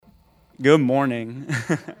Good morning.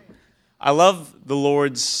 I love the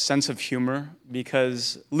Lord's sense of humor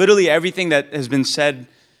because literally everything that has been said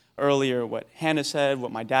earlier, what Hannah said,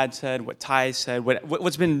 what my dad said, what Ty said,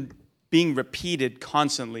 what's been being repeated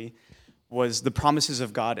constantly was the promises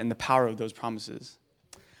of God and the power of those promises.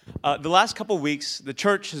 The last couple of weeks, the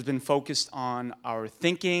church has been focused on our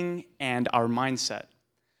thinking and our mindset.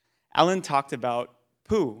 Alan talked about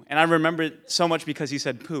poo, and I remember it so much because he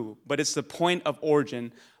said poo, but it's the point of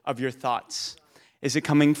origin of your thoughts. Is it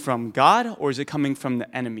coming from God or is it coming from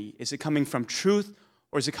the enemy? Is it coming from truth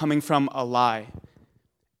or is it coming from a lie?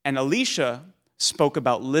 And Alicia spoke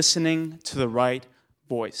about listening to the right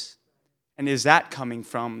voice. And is that coming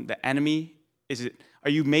from the enemy? Are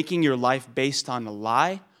you making your life based on a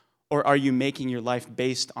lie or are you making your life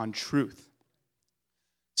based on truth?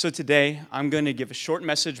 So today, I'm going to give a short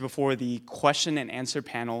message before the question and answer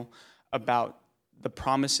panel about the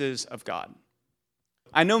promises of God.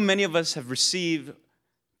 I know many of us have received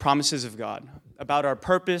promises of God about our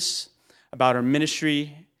purpose, about our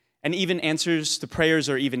ministry, and even answers to prayers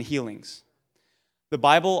or even healings. The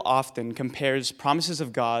Bible often compares promises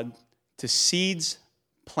of God to seeds,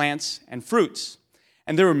 plants, and fruits.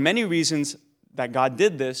 And there were many reasons that God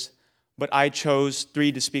did this, but I chose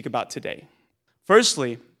 3 to speak about today.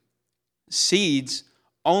 Firstly, seeds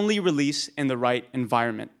only release in the right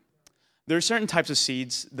environment. There are certain types of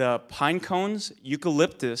seeds, the pine cones,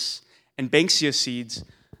 eucalyptus, and banksia seeds,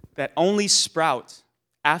 that only sprout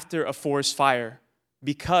after a forest fire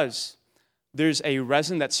because there's a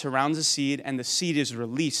resin that surrounds the seed and the seed is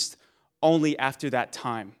released only after that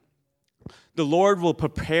time. The Lord will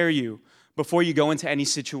prepare you before you go into any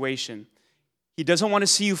situation. He doesn't want to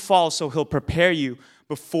see you fall, so he'll prepare you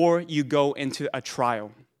before you go into a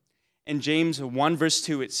trial. In James 1 verse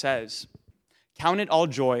 2 it says, "Count it all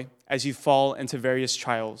joy as you fall into various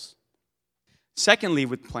trials." Secondly,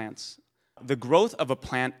 with plants, the growth of a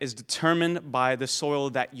plant is determined by the soil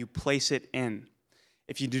that you place it in.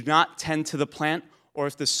 If you do not tend to the plant, or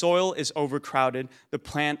if the soil is overcrowded, the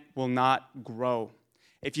plant will not grow.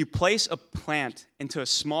 If you place a plant into a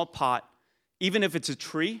small pot, even if it's a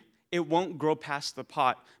tree, it won't grow past the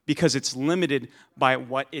pot because it's limited by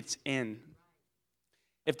what it's in.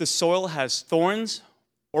 If the soil has thorns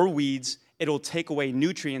or weeds, it'll take away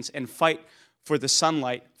nutrients and fight for the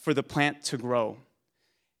sunlight for the plant to grow.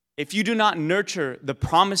 If you do not nurture the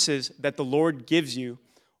promises that the Lord gives you,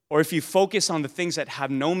 or if you focus on the things that have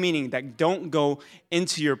no meaning, that don't go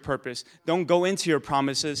into your purpose, don't go into your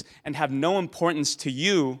promises, and have no importance to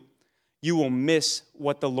you, you will miss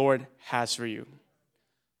what the Lord has for you.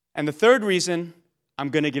 And the third reason I'm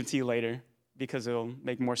going to give to you later, because it'll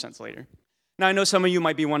make more sense later. Now, I know some of you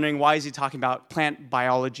might be wondering, why is he talking about plant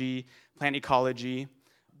biology, plant ecology?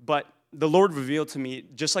 But the Lord revealed to me,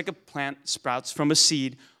 just like a plant sprouts from a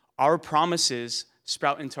seed, our promises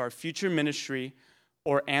sprout into our future ministry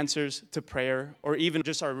or answers to prayer or even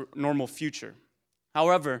just our normal future.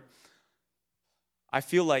 However, I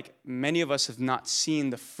feel like many of us have not seen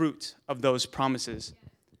the fruit of those promises.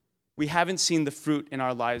 We haven't seen the fruit in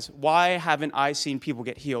our lives. Why haven't I seen people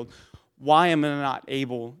get healed? Why am I not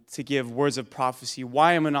able to give words of prophecy?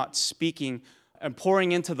 Why am I not speaking and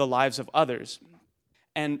pouring into the lives of others?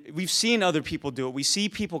 And we've seen other people do it. We see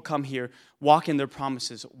people come here, walk in their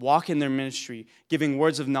promises, walk in their ministry, giving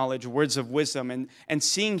words of knowledge, words of wisdom, and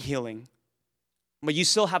seeing healing. But you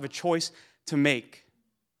still have a choice to make.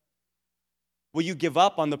 Will you give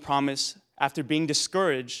up on the promise after being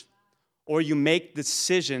discouraged, or you make the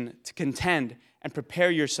decision to contend and prepare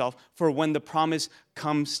yourself for when the promise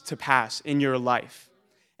comes to pass in your life?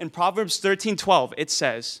 In Proverbs 13:12, it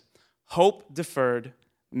says, "Hope deferred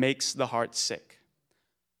makes the heart sick."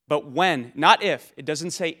 But when, not if, it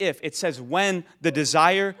doesn't say if, it says when the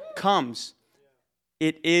desire comes,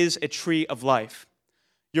 it is a tree of life.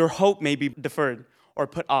 Your hope may be deferred or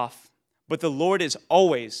put off, but the Lord is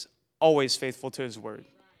always, always faithful to his word.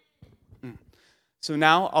 So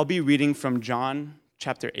now I'll be reading from John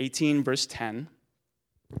chapter 18, verse 10.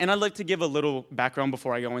 And I'd like to give a little background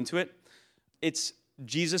before I go into it. It's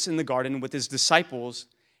Jesus in the garden with his disciples,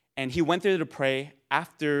 and he went there to pray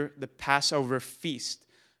after the Passover feast.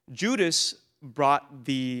 Judas brought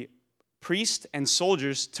the priest and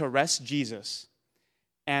soldiers to arrest Jesus.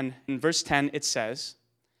 And in verse 10, it says,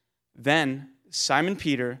 "Then Simon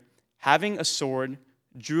Peter, having a sword,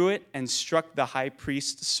 drew it and struck the high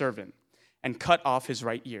priest's servant and cut off his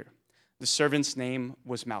right ear. The servant's name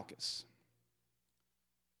was Malchus."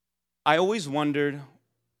 I always wondered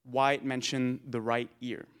why it mentioned the right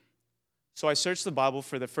ear. So I searched the Bible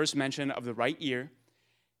for the first mention of the right ear,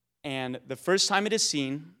 and the first time it is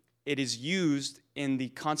seen, it is used in the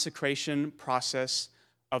consecration process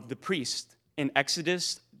of the priest in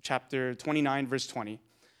Exodus chapter 29, verse 20.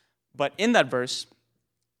 But in that verse,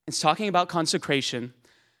 it's talking about consecration.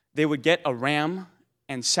 They would get a ram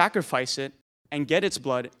and sacrifice it and get its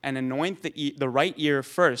blood and anoint the right ear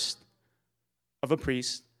first of a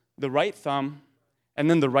priest, the right thumb, and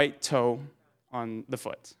then the right toe on the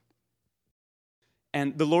foot.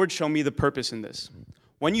 And the Lord showed me the purpose in this.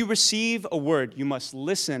 When you receive a word, you must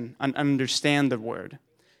listen and understand the word.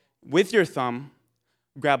 With your thumb,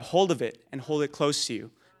 grab hold of it and hold it close to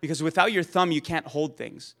you. Because without your thumb, you can't hold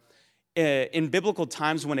things. In biblical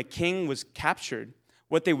times, when a king was captured,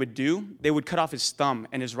 what they would do, they would cut off his thumb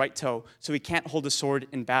and his right toe so he can't hold a sword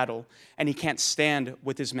in battle and he can't stand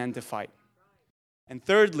with his men to fight. And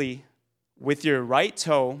thirdly, with your right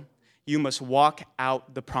toe, you must walk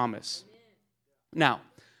out the promise. Now,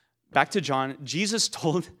 back to John, Jesus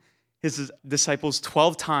told his disciples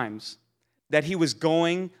 12 times that he was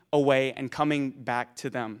going away and coming back to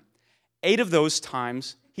them. 8 of those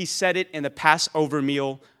times, he said it in the Passover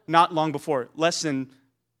meal not long before, less than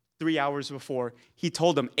 3 hours before. He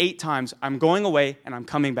told them 8 times, I'm going away and I'm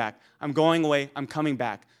coming back. I'm going away, I'm coming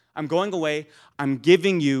back. I'm going away, I'm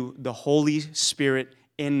giving you the Holy Spirit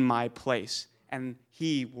in my place, and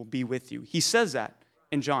he will be with you. He says that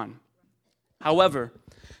in John. However,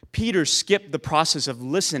 Peter skipped the process of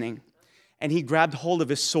listening, and he grabbed hold of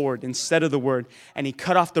his sword instead of the word, and he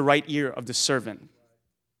cut off the right ear of the servant.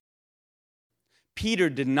 Peter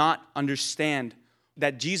did not understand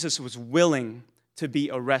that Jesus was willing to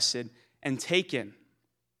be arrested and taken.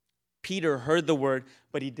 Peter heard the word,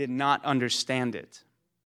 but he did not understand it.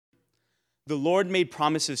 The Lord made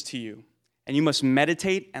promises to you, and you must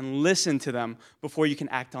meditate and listen to them before you can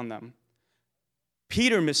act on them.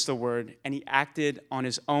 Peter missed the word, and he acted on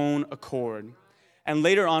his own accord. And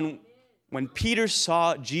later on, when Peter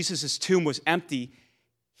saw Jesus' tomb was empty,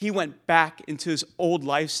 he went back into his old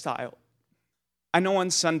lifestyle. I know on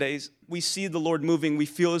Sundays, we see the Lord moving, we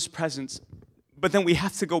feel his presence, but then we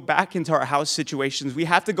have to go back into our house situations. We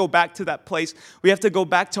have to go back to that place. We have to go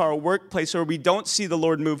back to our workplace where we don't see the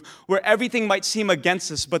Lord move, where everything might seem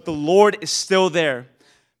against us, but the Lord is still there.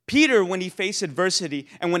 Peter, when he faced adversity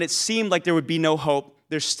and when it seemed like there would be no hope,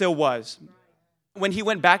 there still was. When he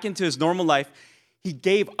went back into his normal life, he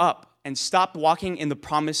gave up and stopped walking in the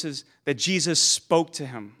promises that Jesus spoke to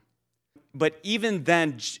him. But even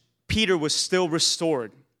then, Peter was still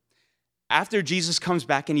restored. After Jesus comes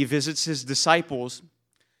back and he visits his disciples,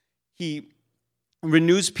 he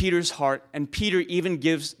renews Peter's heart, and Peter even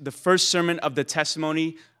gives the first sermon of the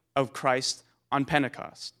testimony of Christ on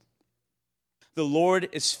Pentecost. The Lord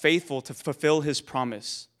is faithful to fulfill his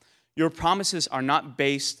promise. Your promises are not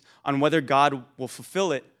based on whether God will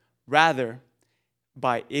fulfill it, rather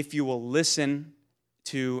by if you will listen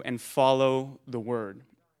to and follow the word.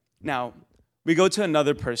 Now, we go to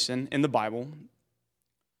another person in the Bible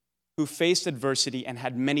who faced adversity and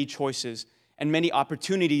had many choices and many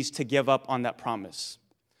opportunities to give up on that promise.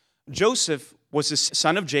 Joseph was the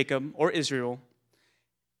son of Jacob, or Israel,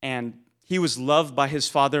 and he was loved by his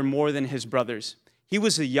father more than his brothers. He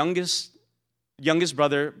was the youngest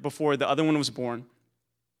brother before the other one was born,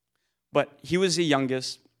 but he was the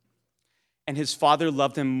youngest, and his father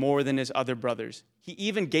loved him more than his other brothers. He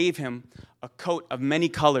even gave him a coat of many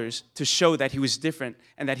colors to show that he was different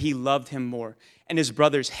and that he loved him more. And his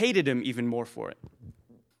brothers hated him even more for it.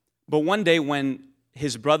 But one day when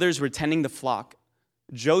his brothers were tending the flock,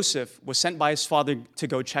 Joseph was sent by his father to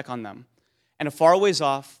go check on them. And a far ways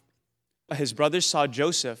off, his brothers saw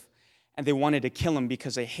Joseph, and they wanted to kill him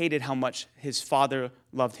because they hated how much his father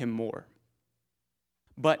loved him more.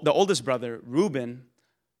 But the oldest brother, Reuben,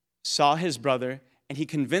 saw his brother, and he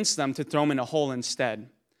convinced them to throw him in a hole instead.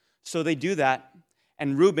 So they do that,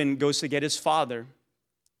 and Reuben goes to get his father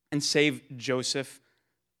and save Joseph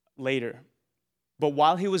later. But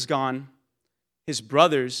while he was gone, his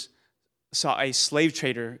brothers saw a slave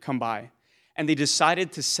trader come by, and they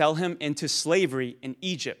decided to sell him into slavery in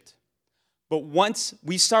Egypt. But once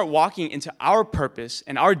we start walking into our purpose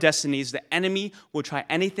and our destinies, the enemy will try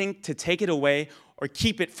anything to take it away or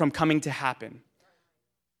keep it from coming to happen.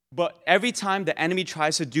 But every time the enemy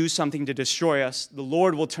tries to do something to destroy us, the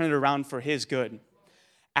Lord will turn it around for his good.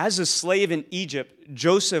 As a slave in Egypt,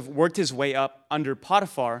 Joseph worked his way up under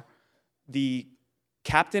Potiphar, the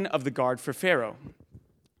captain of the guard for Pharaoh.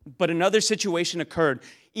 But another situation occurred,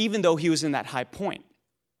 even though he was in that high point.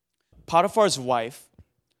 Potiphar's wife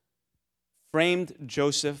framed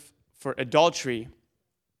Joseph for adultery,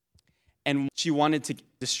 and she wanted to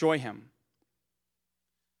destroy him.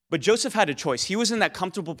 But Joseph had a choice. He was in that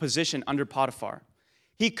comfortable position under Potiphar.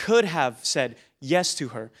 He could have said yes to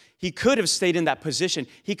her. He could have stayed in that position.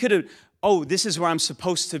 He could have oh, this is where I'm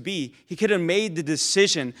supposed to be. He could have made the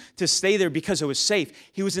decision to stay there because it was safe.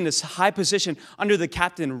 He was in this high position under the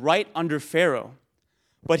captain, right under Pharaoh.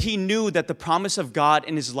 But he knew that the promise of God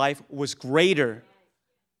in his life was greater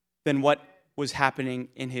than what was happening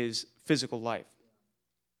in his physical life.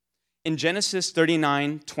 In Genesis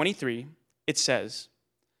 39:23, it says,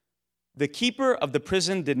 "The keeper of the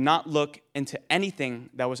prison did not look into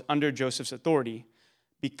anything that was under Joseph's authority,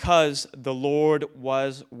 because the Lord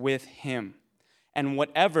was with him. And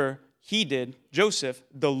whatever he did, Joseph,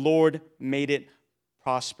 the Lord made it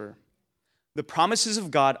prosper." The promises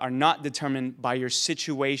of God are not determined by your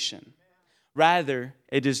situation. Rather,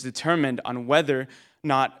 it is determined on whether or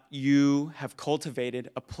not you have cultivated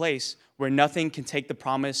a place where nothing can take the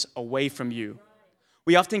promise away from you.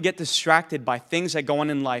 We often get distracted by things that go on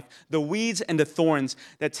in life, the weeds and the thorns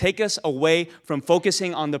that take us away from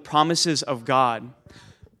focusing on the promises of God.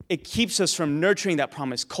 It keeps us from nurturing that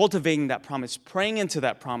promise, cultivating that promise, praying into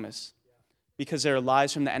that promise, because there are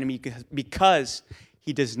lies from the enemy, because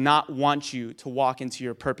he does not want you to walk into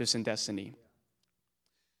your purpose and destiny.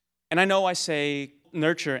 And I know I say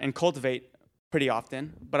nurture and cultivate pretty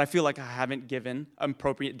often, but I feel like I haven't given an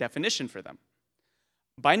appropriate definition for them.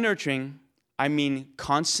 By nurturing, I mean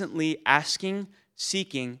constantly asking,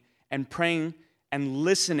 seeking, and praying and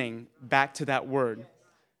listening back to that word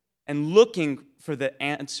and looking for the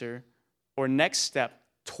answer or next step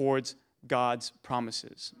towards God's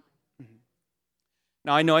promises.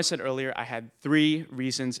 Now, I know I said earlier I had 3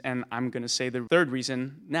 reasons, and I'm going to say the third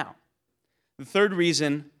reason now. The third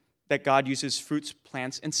reason that God uses fruits,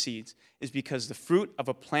 plants, and seeds is because the fruit of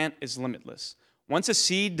a plant is limitless. Once a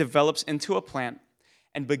seed develops into a plant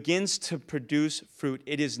and begins to produce fruit,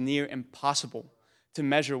 it is near impossible to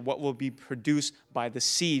measure what will be produced by the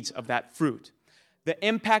seeds of that fruit. The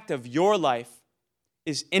impact of your life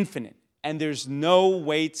is infinite, and there's no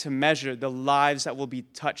way to measure the lives that will be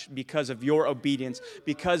touched because of your obedience,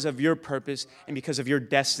 because of your purpose, and because of your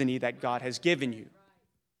destiny that God has given you.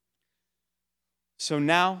 So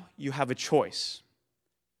now you have a choice.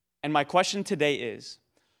 And my question today is,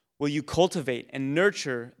 will you cultivate and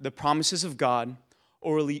nurture the promises of God,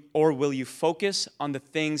 or will you focus on the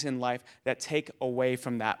things in life that take away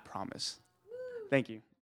from that promise? Thank you.